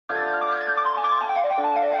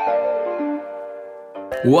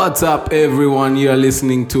What's up, everyone? You're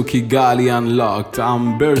listening to Kigali Unlocked.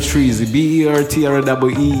 I'm Bertreezy, BERTREEZY.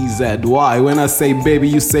 When I say baby,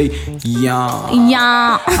 you say yeah.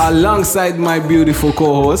 Yeah. Alongside my beautiful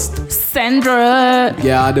co-host, Sandra.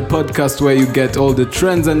 Yeah, the podcast where you get all the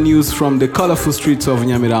trends and news from the colorful streets of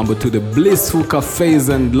Nyamirambo to the blissful cafes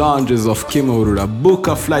and lounges of Kimihurura. Book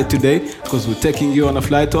a flight today because we're taking you on a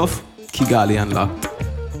flight of Kigali Unlocked.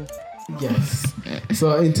 Yes.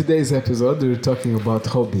 So in today's episode, we're talking about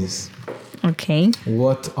hobbies. Okay.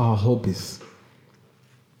 What are hobbies?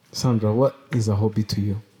 Sandra, what is a hobby to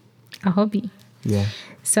you? A hobby? Yeah.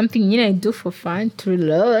 Something I do for fun to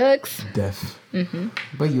relax. Deaf. Mm-hmm.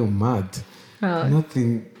 But you're mad. Oh.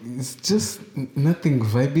 Nothing. It's just nothing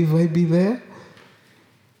vibey there.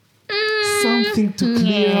 Something to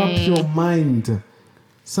clear up your mind.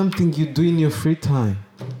 Something you do in your free time.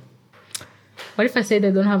 What if I said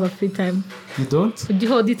I don't have a free time? You don't? Would you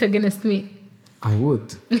hold it against me? I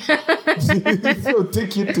would. So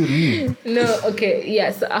take you to leave. No, okay.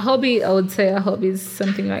 Yeah, so a hobby, I would say a hobby is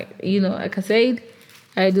something like, like I said,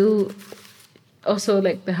 I do also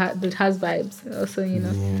like that has vibes. Also,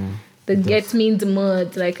 that gets me in the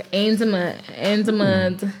mood, like in the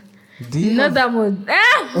mood. Not that mood.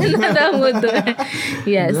 Not that mood.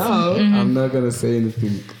 Yes. No, I'm not going to say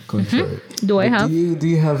anything contrary. Do I have? Do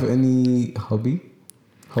you have any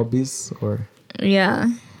hobbies or? Yeah,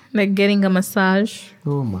 like getting a massage.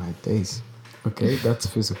 Oh my days. Okay, that's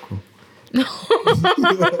physical.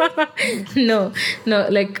 No,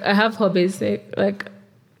 like I have hobbies. Like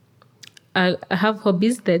I have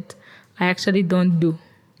hobbies that I actually don't do.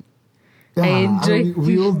 I enjoy.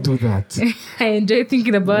 We all do that. I enjoy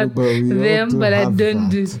thinking about them, but I don't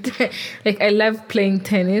do it. Like I love playing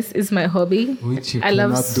tennis. It's my hobby. Which you I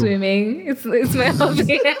love swimming. It's my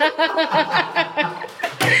hobby.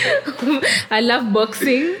 I love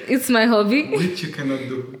boxing. It's my hobby. Which you cannot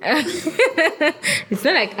do. It's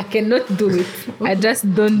not like I cannot do it. I just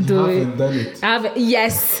don't do it. You haven't done it. I haven't.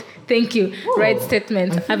 Yes. Thank you. Right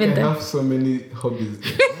statement. I have so many hobbies.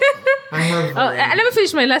 I have. Let me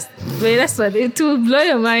finish my last one. It will blow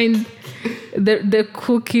your mind. The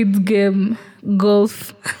cool kids game,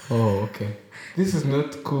 golf. Oh, okay. This is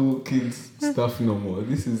not cool kids stuff no more.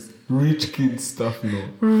 This is rich kids stuff now.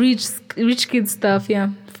 Rich kids stuff,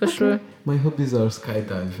 yeah, for sure. My hobbies are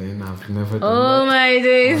skydiving. I've never done that. Oh my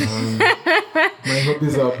days. My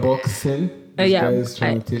hobbies are boxing. This guy is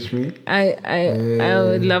trying to teach me. I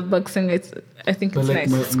would love boxing. I think it's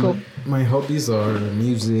nice. It's cool. My hobbies are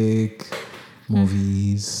music,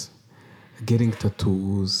 movies, getting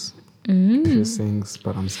tattoos, piercings,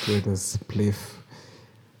 but I'm scared as pliff.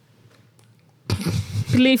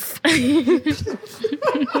 Pliff.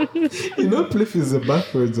 Pliff is the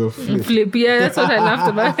backwards of flip. Flip, yeah, that's what I laughed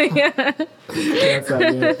about.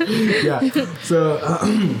 Yeah. So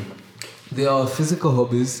there are physical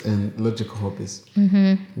hobbies and logical hobbies.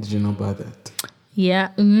 Mm-hmm. Did you know about that?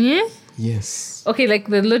 Yeah. Yes. Okay, like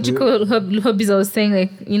the logical hobbies I was saying,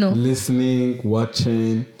 like, listening,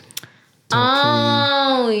 watching,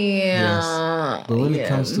 talking. Oh, yeah. Yes. But when it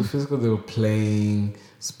comes to physical, they were playing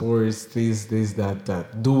sports, this,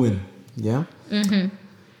 that, doing. Yeah? Mm-hmm.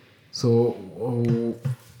 So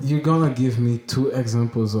you're going to give me 2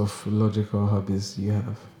 examples of logical hobbies you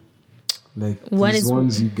have. Like these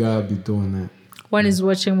ones you got to be doing that. One is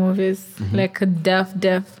watching movies, like a deaf.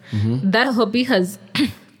 Mm-hmm. That hobby has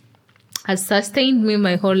sustained me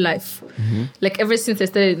my whole life. Mm-hmm. Like ever since I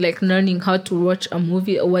started like learning how to watch a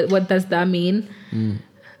movie, or what does that mean?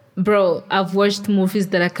 Bro, I've watched movies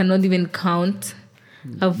that I cannot even count.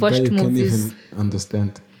 I've watched movies can't even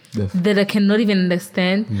understand. That I cannot even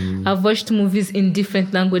understand. I've watched movies in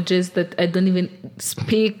different languages that I don't even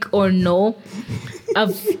speak or know.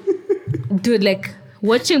 Dude, like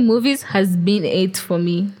watching movies has been 8 for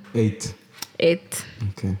me. 8. Okay.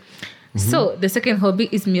 Mm-hmm. So the second hobby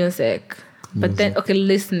is music. But then,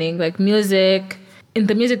 listening, like music. In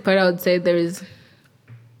the music part, I would say there is.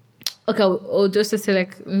 Okay, I'll just say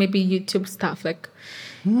like maybe YouTube stuff, like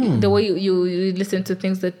the way you listen to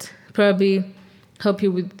things that probably help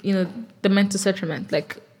you with the mental settlement,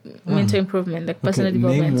 like mental improvement, like personal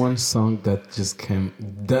development. Name one song that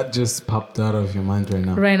just popped out of your mind right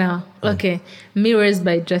now. Right now, okay, Mirrors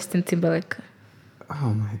by Justin Timberlake.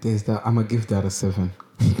 Oh my days, I'm gonna give that a 7.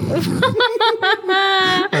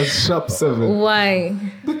 A sharp 7. Why?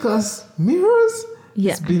 Because Mirrors.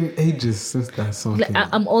 Yeah. It's been ages since that song came out.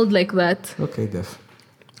 I'm old like that. Okay, Def.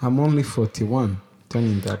 I'm only 41.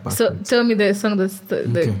 Turning that back. So tell me the song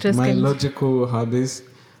that just My came. logical hobbies,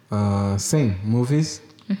 same movies.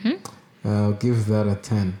 Mm-hmm. I'll give that a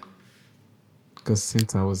 10. Because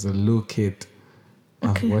since I was a little kid,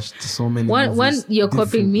 I've watched so many One, movies. you're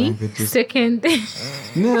copying me. Languages. Second,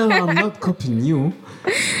 No, I'm not copying you.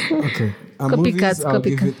 Okay. Movies, I'll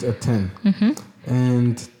give it a 10.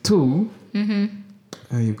 And 2,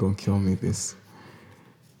 you're going to kill me this.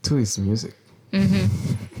 2 is music.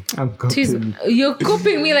 I'm copying. You're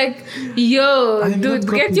copying me like, yo, dude,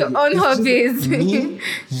 get your own hobbies. Me,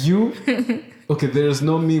 you. Okay, there is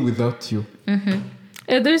no me without you.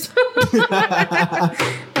 There's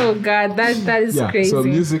oh God, that is crazy. So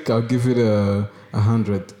music, I'll give it a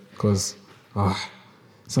 100 because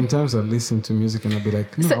sometimes I listen to music and I'll be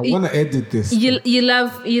like, no, so I want to edit this. You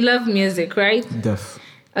love music, right? Def.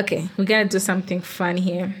 Okay, we're gonna do something fun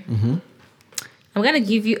here. I'm gonna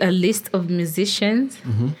give you a list of musicians.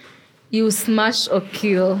 You smash or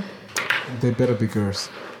kill. They better be girls.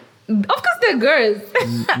 Of course they're girls.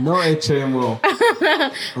 No HMO.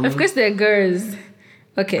 Of course they're girls.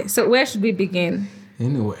 Okay, so where should we begin?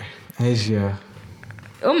 Anywhere. Asia.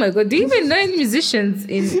 Oh my God, do you even know any musicians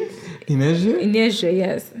in Asia? In Asia,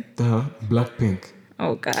 yes. Blackpink.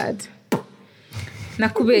 Oh God.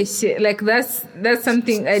 Nakubeshe. Like that's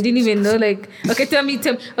something I didn't even know. Like, okay, tell me.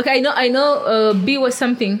 Okay, I know. B was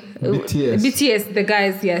something. BTS, the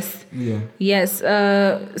guys. Yes. Yeah. Yes.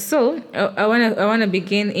 So I wanna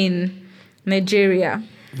begin in Nigeria.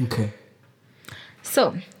 Okay.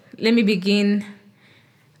 So let me begin.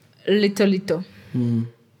 Little.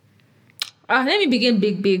 Let me begin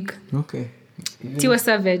big. Okay. Tiwa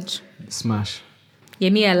Savage. Smash.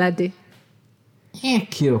 Yemi Alade.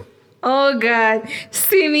 Kill. Oh God,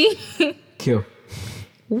 Simi. Kill.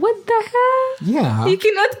 What the hell? Yeah. You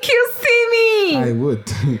cannot kill Simi. I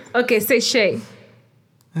would. Okay, say Shay.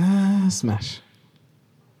 Smash.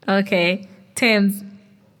 Okay, Thames.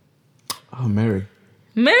 Oh, Mary.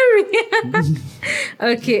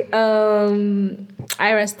 Okay,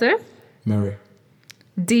 Iraster. Mary.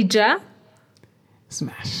 Dija.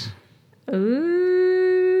 Smash.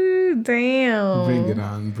 Ooh, damn.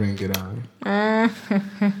 Bring it on.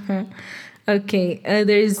 Okay,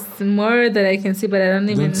 there's more that I can see, but I don't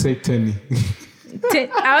even... Don't say Tenny.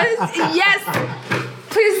 Yes!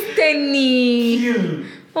 Please, Tenny.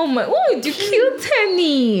 Oh my... Oh, you killed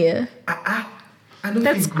Tenny. I don't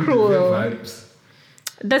That's think cruel. Vibes.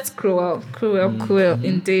 That's cruel. Cruel,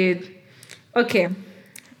 indeed. Okay.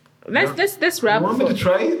 Let's wrap. You want me to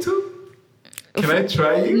try it too? Can I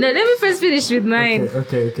try you? No, let me first finish with mine.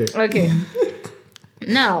 Okay.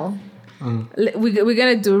 Now, we're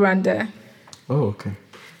gonna do Rwanda. Oh, okay.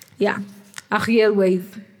 Yeah. Ariel Ways.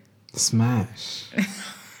 Smash.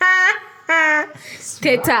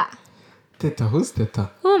 Teta. Teta, who's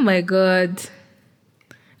Teta? Oh my God.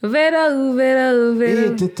 Vera.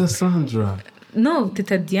 Hey, Teta Sandra. No,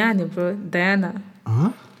 Teta Diana, bro. Diana.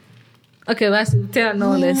 Huh? Okay, we'll tell her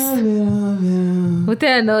no less. We'll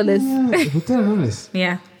tell her no less.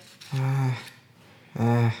 Yeah.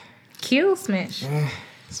 Kill, smash.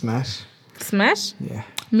 Smash. Smash? Yeah.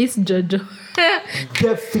 Miss Jojo.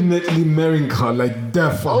 Definitely marrying her, like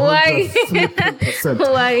definitely.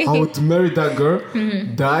 Why? I would marry that girl,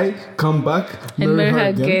 die, come back, and marry her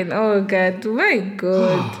again. Oh God, my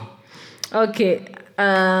God. Okay.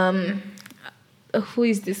 Who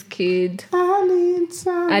is this kid? Alin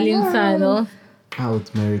Sano. I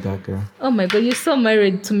would marry that girl. Oh my God, you're so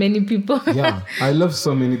married to many people. Yeah, I love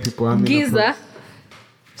so many people. I mean, Giza.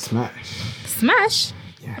 Smash.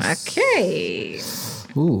 Yes. Okay.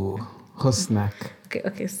 Ooh, hot snack.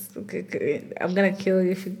 Okay. I'm gonna kill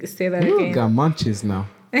you if you say that You again. got munchies now.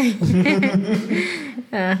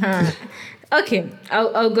 Okay,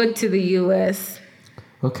 I'll go to the US.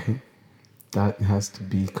 Okay. That has to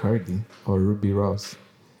be Cardi or Ruby Rose.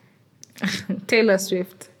 Taylor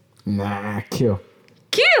Swift. Nah, kill.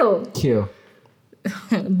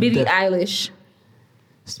 Billie Eilish.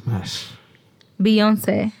 Smash.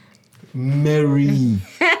 Beyonce. Mary.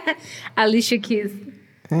 Alicia Keys.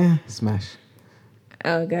 Smash.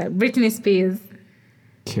 Oh God. Britney Spears.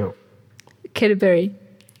 Kill. Katy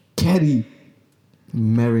Perry.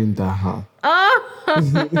 Marrying that hoe.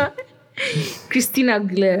 Oh! Christina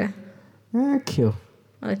Aguilera. Kill.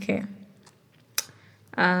 Okay.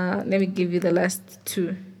 Let me give you the last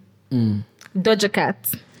two. Doja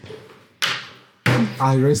Cat.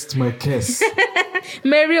 I rest my case.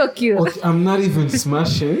 Marry or kill? Okay, I'm not even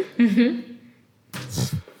smashing. I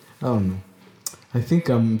don't know. I think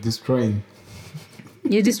I'm destroying.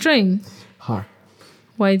 You're destroying? Her.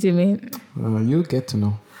 Why do you mean? You get to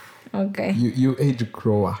know. Okay. You age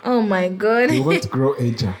grower. Oh my God. You want to grow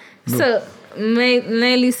ager. No. So,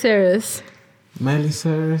 Miley Cyrus. Miley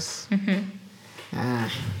Cyrus.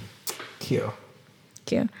 Kill.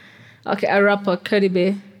 Okay, a rapper, Cardi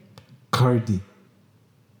B. Cardi.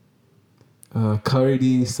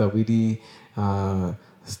 Cardi, Sawidi,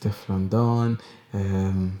 Stefan Don,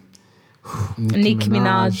 Nicki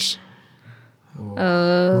Minaj.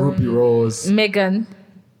 Ruby Rose. Megan.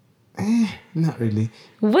 Not really.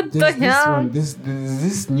 What the hell?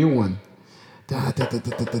 This new one.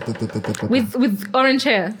 With orange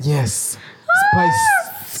hair. Yes. Spice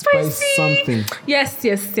Spicy. something. Yes.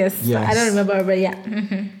 Yes. I don't remember, but yeah.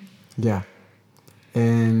 Mm-hmm. Yeah.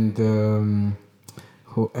 And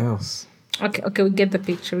who else? Okay, we get the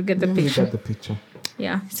picture. We get the We picture. got the picture.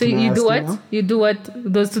 Yeah. So Can I you ask do you what? now? You do what?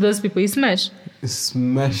 To those people, you smash.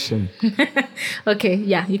 Smashing. Okay,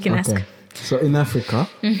 yeah, you can ask. Okay. So in Africa,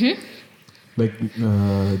 like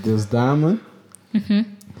there's Diamond.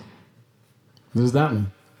 There's Diamond.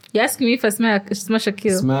 You asking me if I smash or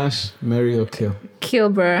kill? Smash, marry or kill. Kill,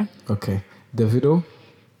 bruh. Okay. Davido.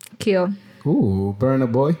 Kill. Ooh, Burna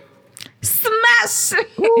Boy. Smash!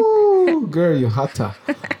 Ooh, girl, you hotter.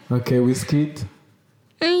 Okay, Wizkid.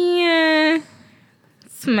 Yeah.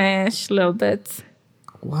 Smash a little bit.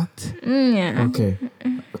 What? Yeah. Okay.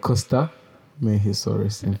 Costa. May his soul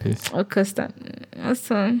rest in peace. Oh, Costa.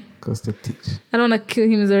 Awesome. Costa Teach. I don't want to kill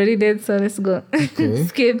him. He's already dead, so let's go. Okay.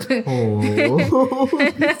 Skip. Oh,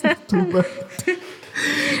 this is too bad.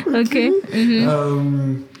 Okay.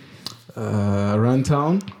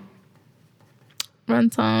 Runtown.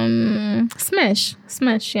 Runtown.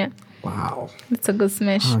 Smash, yeah. Wow. That's a good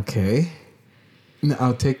smash. Okay. Now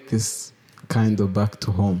I'll take this kind of back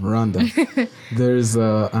to home. Rwanda. There's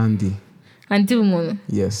Andy. And Dibumono.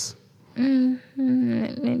 Yes.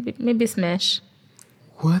 Maybe smash.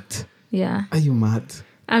 What? Yeah. Are you mad?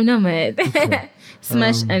 I'm not mad. Okay.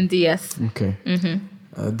 Smash and yes. Okay.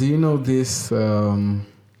 Do you know this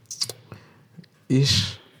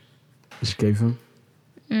Ish gave him?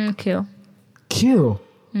 Kill. Kill?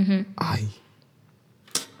 Aye.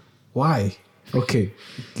 Why? Okay.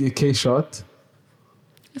 K shot?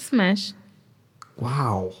 Smash.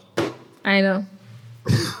 Wow. I know.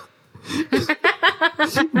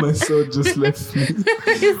 My soul just left me.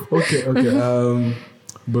 Okay.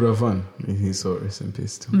 Buravan. He's so rest in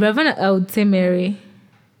peace too. Brevin, I would say Mary.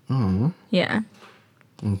 Oh. Yeah.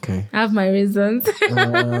 Okay. I have my reasons.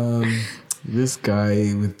 This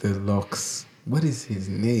guy with the locks. What is his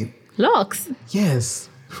name? Locks. Yes,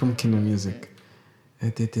 from Kino Music.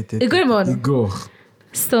 Igor. Igor.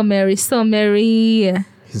 So Mary.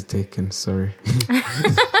 He's taken. Sorry.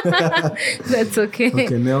 That's okay.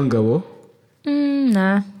 Okay, Neongabo.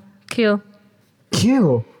 Nah. Kill.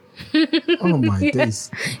 Oh my days.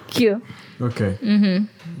 Kill. Okay.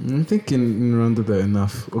 I'm thinking in Rwanda there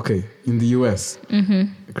enough. Okay, in the US,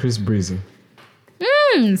 Chris Breezy.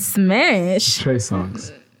 Smash. Trey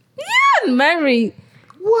Songs. Yeah, Mary.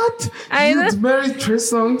 What? You'd marry Trey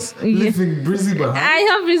Songs, leaving Breezy behind? I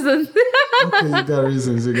have reasons. Okay, you got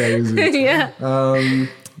reasons. Yeah.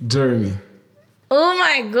 Jeremy. Oh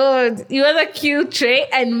my God. You want to kill Trey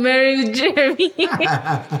and marry Jeremy.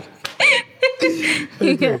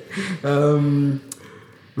 Okay.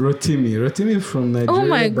 Rotimi from Nigeria. Oh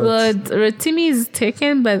my God. Rotimi is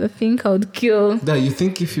taken by the thing called kill. Yeah, you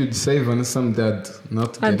think if you'd say Vanessa Dad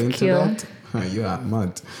not I'd get into kill. that? You are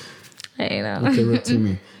mad. I know. Okay,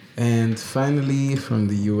 Rotimi. And finally, from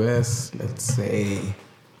the US, let's say,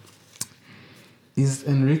 is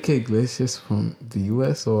Enrique Iglesias from the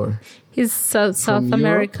US or He's South Europe?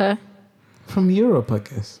 America. from Europe, I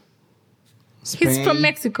guess? He's from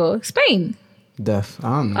Mexico. Spain. Deaf. I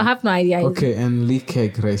don't know. I have no idea. Okay, Enrique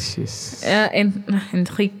Iglesias.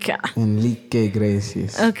 Enrique. Enrique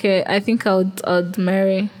Iglesias. Okay, I think I'd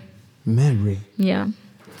marry. Mary. Yeah.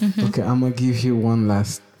 Okay, I'm gonna give you one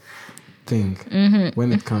last thing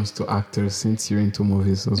when it comes to actors, since you're into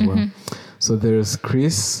movies as well. So there's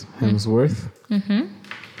Chris Hemsworth,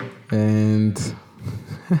 and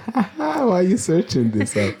why are you searching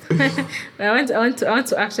this up? I want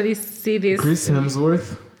to actually see this. Chris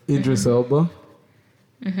Hemsworth, Idris Elba.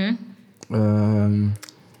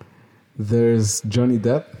 There's Johnny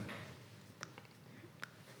Depp.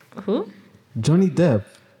 Who? Johnny Depp,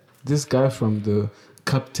 this guy from the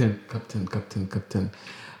Captain.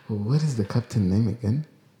 What is the captain name again?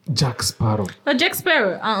 Jack Sparrow. Oh, Jack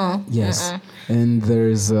Sparrow. Yes. And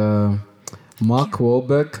there's Mark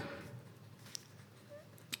Wahlberg.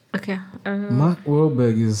 Okay. Mark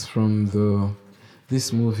Wahlberg is from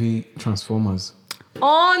this movie Transformers.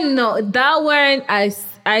 Oh no, that one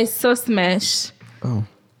I saw Smash. Oh,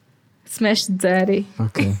 Smash Daddy.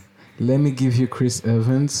 okay. Let me give you Chris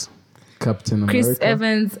Evans, Captain America. Chris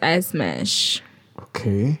Evans, I smash.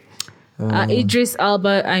 Okay. Idris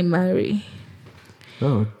Elba, I marry.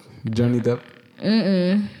 Oh, Johnny Depp,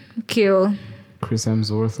 Kill. Chris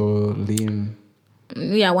Hemsworth, or Liam.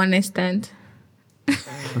 Yeah, one night stand.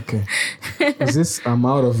 Okay. Is this I'm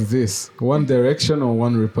out of this? One Direction or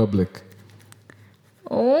One Republic?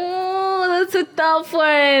 Oh, that's a tough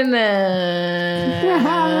one.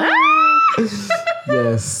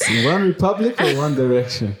 Yes. One Republic or One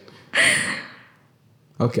Direction?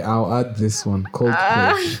 Okay, I'll add this one.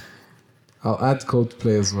 Coldplay. I'll add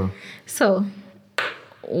Coldplay as well. So,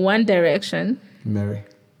 One Direction. Mary.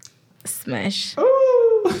 Smash.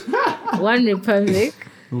 Ooh. One Republic.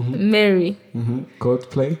 Mary.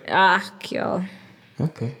 Coldplay. Kill.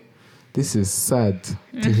 Okay. This is sad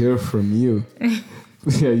to hear from you.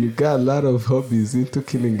 Yeah, you got a lot of hobbies into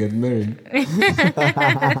killing and marrying. Let's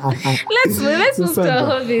move to our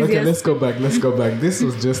hobbies. Okay, yes. let's go back. This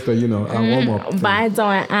was just a warm up. But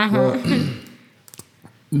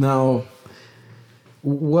Now,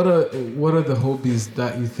 what are the hobbies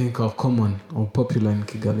that you think are common or popular in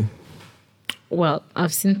Kigali? Well,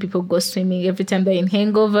 I've seen people go swimming every time they're in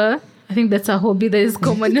hangover. I think that's a hobby that is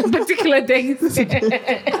common on particular days.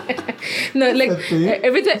 No, like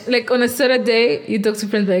every time, like on a Saturday, you talk to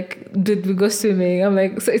friends like, "Dude, we go swimming." I'm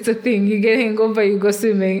like, so it's a thing. You get hangover, you go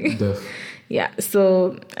swimming. Yeah,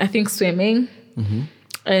 so I think swimming.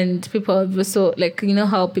 And people have also, like, you know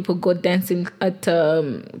how people go dancing at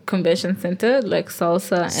convention center, like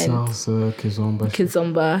salsa and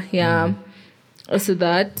kizomba. Yeah. Also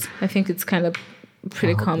that, I think it's kind of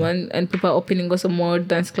pretty common. And people are opening also more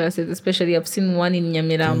dance classes, especially I've seen one in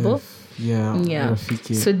Nyamirambo. Yeah.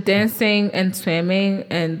 Rafiki. So dancing and swimming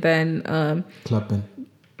and then... clubbing.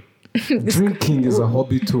 Drinking is a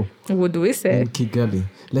hobby too. What do we say? In Kigali.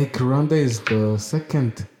 Like Rwanda is the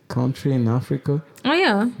second country in Africa. Oh,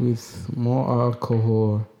 yeah. With more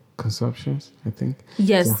alcohol consumptions, I think.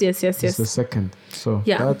 Yes. It's the second. So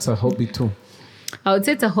that's a hobby too. I would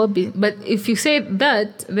say it's a hobby. But if you say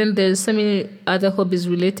that, then there's so many other hobbies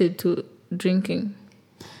related to drinking.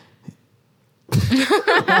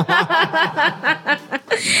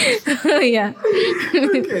 Yeah.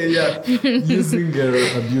 Okay, yeah. Using or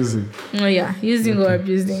abusing. Oh, yeah. Using or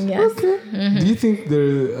abusing, yes. Okay. Do you think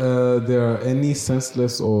there are any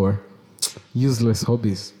senseless or useless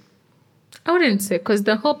hobbies? I wouldn't say, because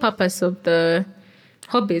the whole purpose of the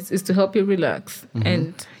hobbies is to help you relax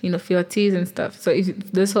and, feel at ease and stuff. So if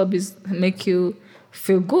those hobbies make you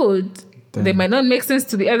feel good, they might not make sense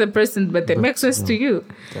to the other person, but they make sense to you.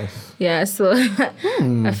 Yeah, so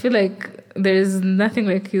I feel like there is nothing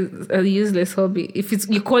like a useless hobby. If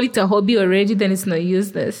you call it a hobby already, then it's not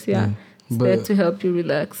useless. Yeah, it's there to help you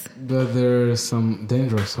relax. But there are some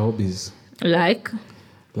dangerous hobbies. Like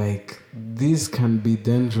these can be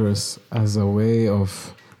dangerous as a way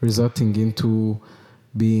of resulting into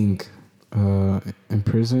being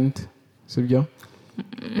imprisoned, Sylvia,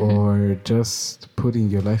 or just putting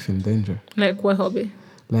your life in danger. Like what hobby?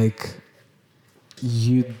 Like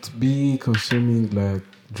you'd be consuming like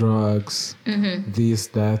drugs, this,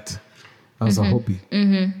 that, as a hobby,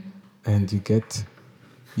 and you get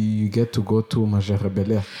to go to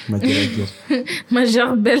Majarabele.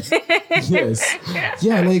 Yes.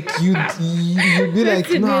 Yeah, like you'd be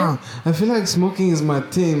like, nah, I feel like smoking is my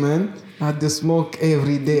thing, man. I dey smoke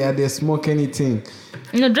every day. I dey smoke anything.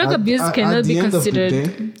 No, drug abuse cannot be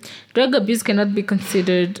considered. Drug abuse cannot be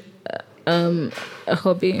considered a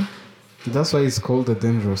hobby. That's why it's called a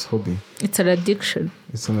dangerous hobby. It's an addiction.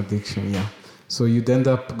 It's an addiction, yeah. So you'd end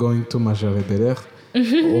up going to Majareberer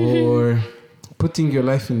or putting your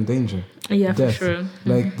life in danger. Yeah, death. For sure.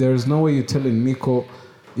 Like there's no way you're telling Miko,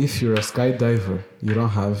 if you're a skydiver, you don't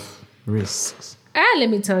have risks. Let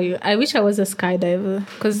me tell you, I wish I was a skydiver.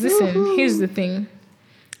 Because listen, here's the thing.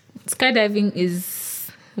 Skydiving is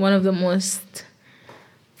one of the most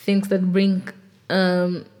things that bring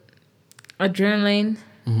adrenaline,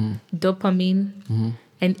 dopamine,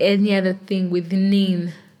 and any other thing with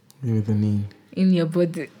in your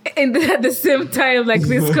body. And at the same time, like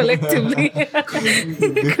this collectively.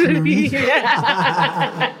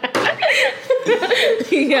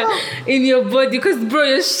 Yeah, in your body, because bro,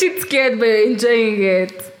 you're shit scared, but you're enjoying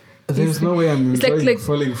it. There's no way I'm enjoying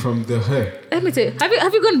falling from the hair. Let me tell you,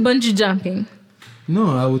 have you gone bungee jumping?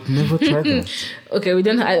 No, I would never try that. Okay, I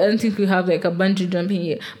don't think we have like a bungee jumping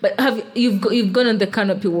here. But you've gone on the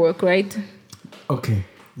canopy walk, right? Okay.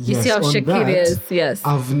 Yes, you see how shaky it is. Yes.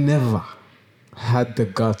 I've never had the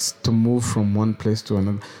guts to move from one place to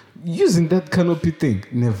another using that canopy thing.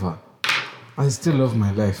 Never. I still love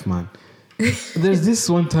my life, man. There's this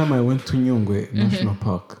one time I went to Nyungwe National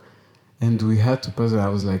Park, and we had to pass it. I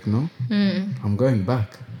was like, no, I'm going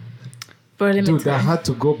back. Bro, Dude, I had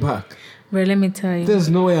to go back. Bro, let me tell you. There's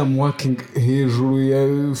no way I'm walking here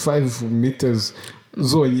 5 meters.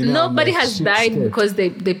 Nobody has died because they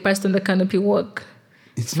passed on the canopy walk.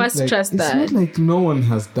 Trust that. It's not like no one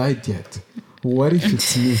has died yet. What if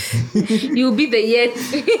it's me? You'll be the yet.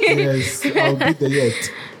 Yes, I'll be the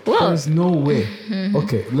yet. Well, there's no way.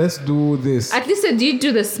 Okay, let's do this. At least do you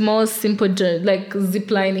do the small, simple journey, like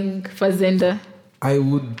ziplining fazenda? I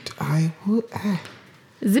would.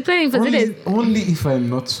 Ziplining fazenda is... Only if I'm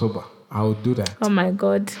not sober, I would do that. Oh my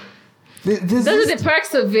God. Those are the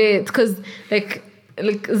perks of it, because like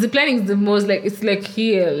ziplining is the most, like, it's like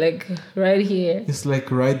here, like right here. It's like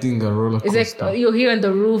riding a roller coaster. It's like you're here on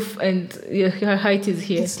the roof and your height is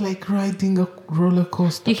here. It's like riding a roller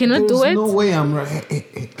coaster. You cannot do it? There's no way I'm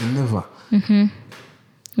right. Never.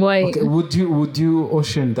 Why? Okay, would you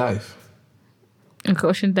ocean dive? Okay,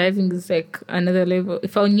 ocean diving is like another level.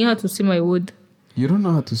 If I knew how to swim, I would. You don't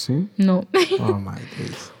know how to swim? No. Oh my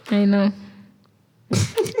days. I know.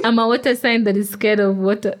 I'm a water sign that is scared of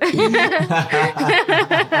water.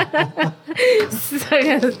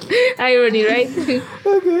 Irony, right?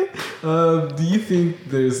 Okay. Do you think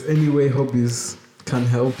there's any way hobbies can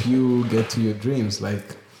help you get to your dreams?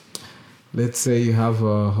 Like, let's say you have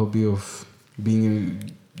a hobby of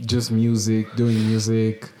being just music, doing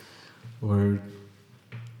music, or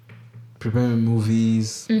preparing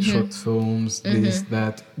movies, short films, this,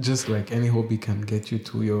 that. Just like any hobby can get you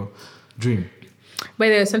to your dream. But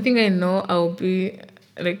there's something I know I'll be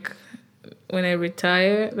like when I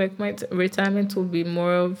retire, like my retirement will be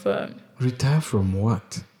more of retire from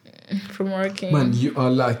what? From working. Man, you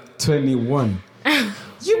are like 21.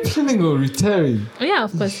 You planning on retiring? Yeah,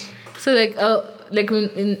 of course. So like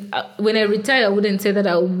when I retire, I wouldn't say that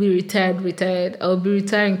I will be retired. I'll be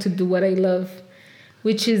retiring to do what I love,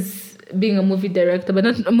 which is being a movie director, but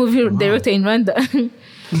not a movie director in Rwanda.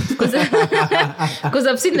 Because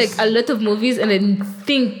I've seen like a lot of movies and I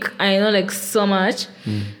think I know like so much.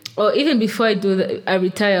 Or even before I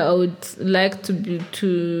retire, I would like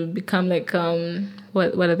to become like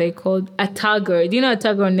what are they called? A tagger. Do you know a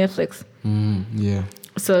tagger on Netflix? Yeah.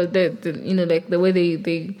 So the like the way they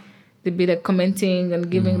be like commenting and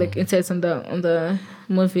giving like insights on the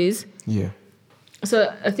movies. Yeah.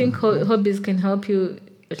 So I think hobbies can help you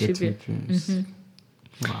achieve your dreams.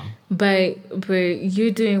 Wow. By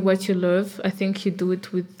you doing what you love, I think you do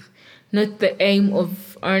it with not the aim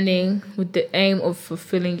of earning, with the aim of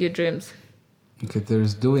fulfilling your dreams. Okay,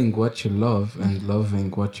 there's doing what you love and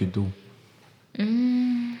loving what you do.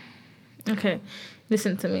 Okay,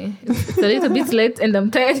 listen to me. It's a little bit late and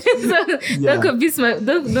I'm tired. So don't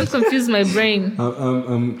confuse my brain.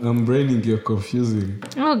 I'm braining you're confusing.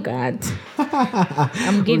 Oh God.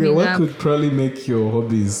 I'm giving what up. could probably make your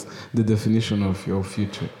hobbies the definition of your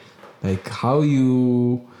future? Like how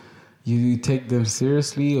you take them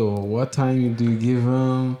seriously, or what time do you give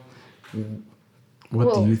them?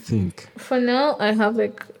 What do you think? For now, I have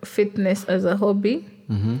like fitness as a hobby.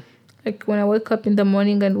 Like when I wake up in the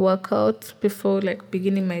morning and work out before like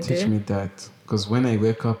beginning my day. Teach me that, because when I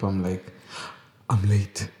wake up, I'm like, I'm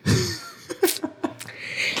late.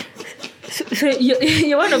 So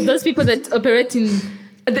you're one of those people that operate in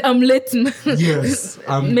the I'm late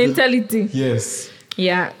mentality. Yes.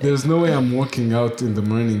 Yeah. There's no way I'm working out in the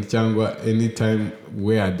morning, Changwa, anytime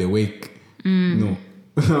where they wake. No.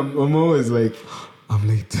 I'm always like, I'm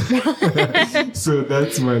late. So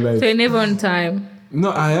that's my life. So you're never on time.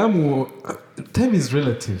 No, I am. Time is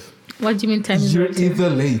relative. What do you mean time is relative? You're either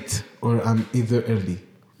late or I'm either early.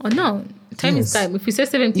 Oh, no. Time is time. If we say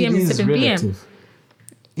 7 p.m., it's 7 p.m.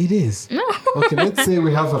 It is. No. Okay, let's say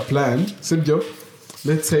we have a plan. Simjo,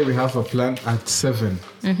 let's say we have a plan at 7.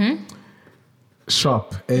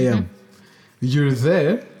 Sharp a.m. You're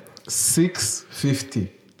there 6:50.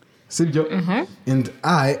 Simjo, and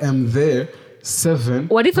I am there 7.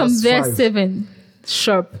 What if I'm there 5. 7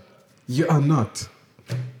 sharp? You are not.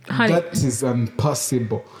 Honey. That is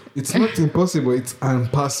impossible. It's not impossible, it's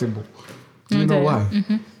impossible. Do you know why?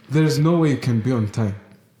 There's no way you can be on time.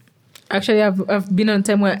 Actually, I've been on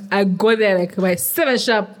time where I go there like by 7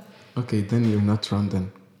 sharp. Okay, then you're not Rwandan.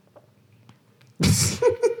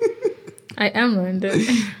 I am Rwandan.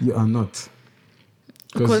 You are not.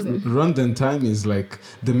 Because Rwandan time is like,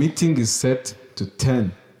 the meeting is set to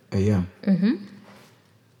 10 a.m.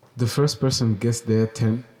 The first person gets there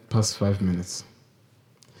 10 past 5 minutes.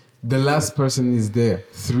 The last person is there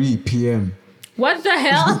 3 p.m. What the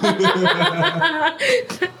hell?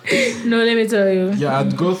 No, let me tell you. Yeah,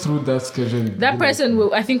 I'd go through that schedule. That person will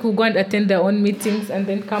go and attend their own meetings and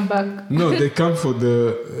then come back. No, they come for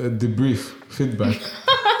the debrief, feedback.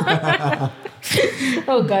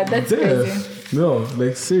 Oh God, that's crazy. No,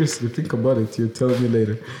 like seriously, think about it. You tell me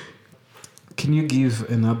later. Can you give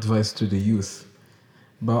an advice to the youth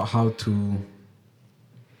about how to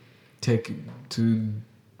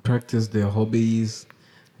practice their hobbies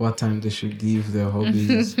what time they should give their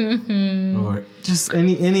hobbies, or just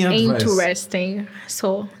any advice. Interesting.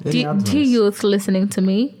 So, dear youth listening to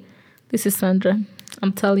me, this is Sandra.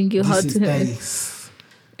 I'm telling you how to. Ace.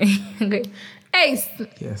 Okay. Ace.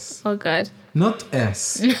 Yes. Oh God. Not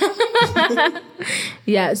S.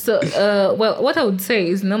 Yeah. So, well, what I would say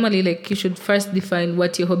is normally like you should first define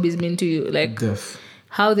what your hobbies mean to you, like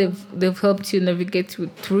how they've helped you navigate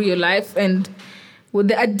through your life, and with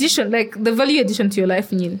the addition, like the value addition to your life.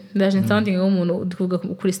 There's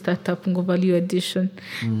something startup value addition.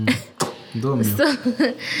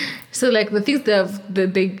 So like the things that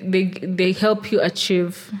they help you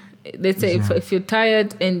achieve. Let's say if you're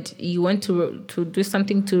tired and you want to do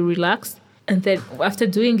something to relax, and then after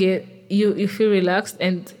doing it, you feel relaxed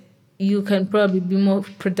and you can probably be more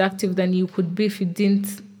productive than you could be if you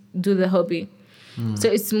didn't do the hobby. So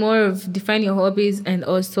it's more of define your hobbies and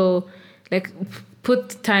also like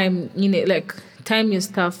put time, like time your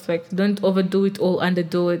stuff. Like don't overdo it or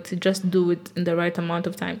underdo it. Just do it in the right amount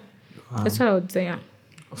of time. That's what I would say. Yeah.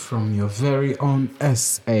 From your very own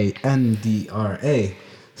Sandra,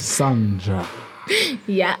 Sandra.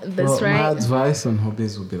 Yeah, that's right. My advice on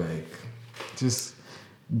hobbies would be like, just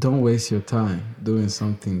don't waste your time doing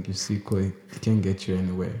something you see it can't get you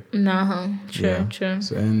anywhere. True.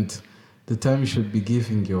 So, and the time you should be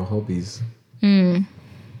giving your hobbies,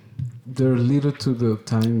 they're little to the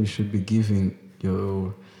time you should be giving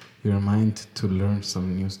your mind to learn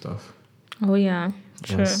some new stuff. Oh yeah,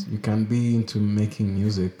 true. Yes, you can be into making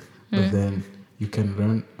music, but then you can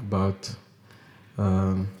learn about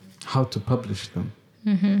how to publish them.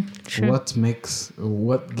 True.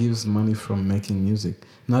 What gives money from making music,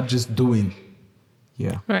 not just doing.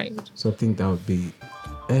 Yeah. Right. So I think that would be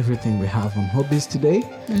everything we have on Hobbies today.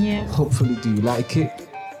 Yeah. Hopefully, do you like it?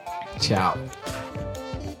 Ciao.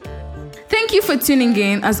 Thank you for tuning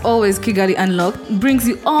in. As always, Kigali Unlocked brings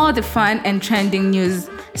you all the fun and trending news.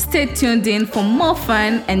 Stay tuned in for more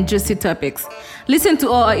fun and juicy topics. Listen to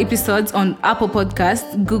all our episodes on Apple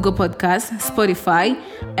Podcasts, Google Podcasts, Spotify,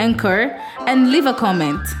 Anchor, and leave a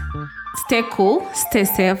comment. Stay cool, stay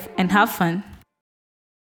safe, and have fun.